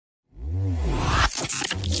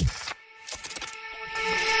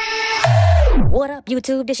What up,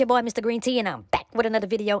 YouTube? This your boy, Mr. Green Tea, and I'm back with another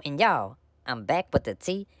video. And y'all, I'm back with the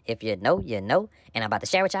tea. If you know, you know. And I'm about to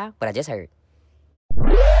share with y'all what I just heard.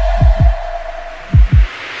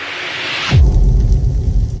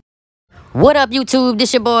 What up, YouTube?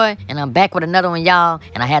 This your boy, and I'm back with another one, y'all.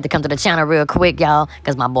 And I had to come to the channel real quick, y'all,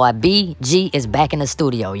 because my boy BG is back in the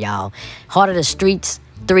studio, y'all. Heart of the Streets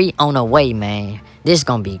 3 on the way, man. This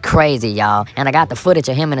gonna be crazy, y'all. And I got the footage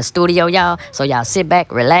of him in the studio, y'all. So y'all sit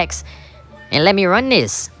back, relax, and let me run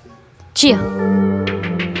this. Chill.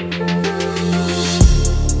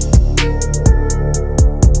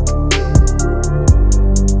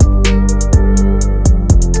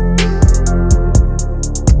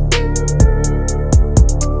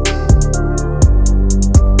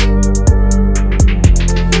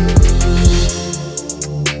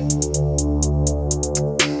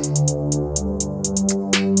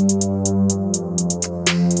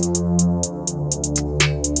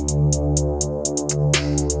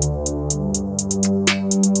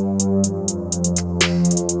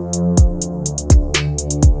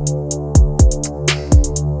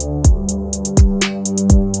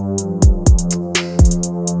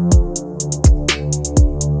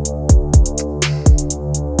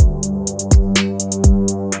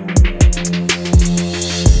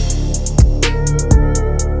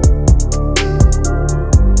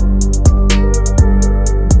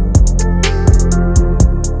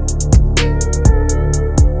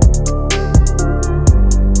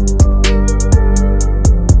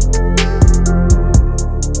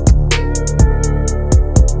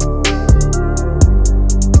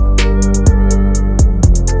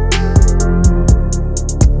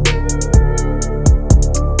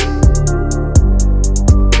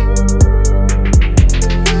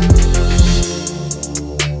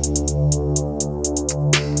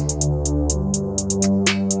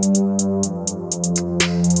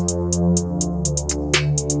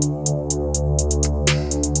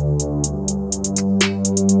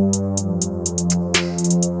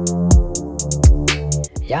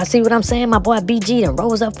 Y'all see what I'm saying? My boy BG done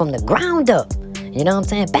rose up from the ground up. You know what I'm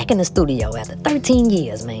saying? Back in the studio after 13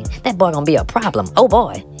 years, man. That boy gonna be a problem. Oh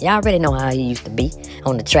boy, y'all already know how he used to be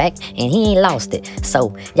on the track, and he ain't lost it.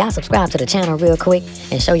 So y'all subscribe to the channel real quick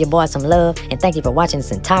and show your boy some love, and thank you for watching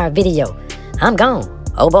this entire video. I'm gone.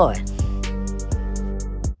 Oh boy.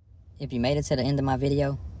 If you made it to the end of my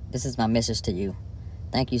video, this is my message to you.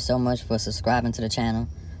 Thank you so much for subscribing to the channel,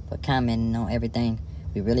 for commenting on everything.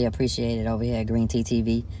 We really appreciate it over here at Green Tea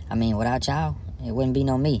TV. I mean, without y'all, it wouldn't be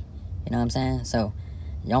no me. You know what I'm saying? So,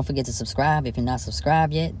 don't forget to subscribe if you're not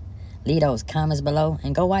subscribed yet. Leave those comments below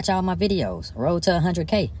and go watch all my videos. Road to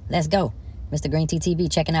 100K. Let's go. Mr. Green Tea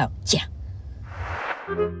TV checking out. Yeah.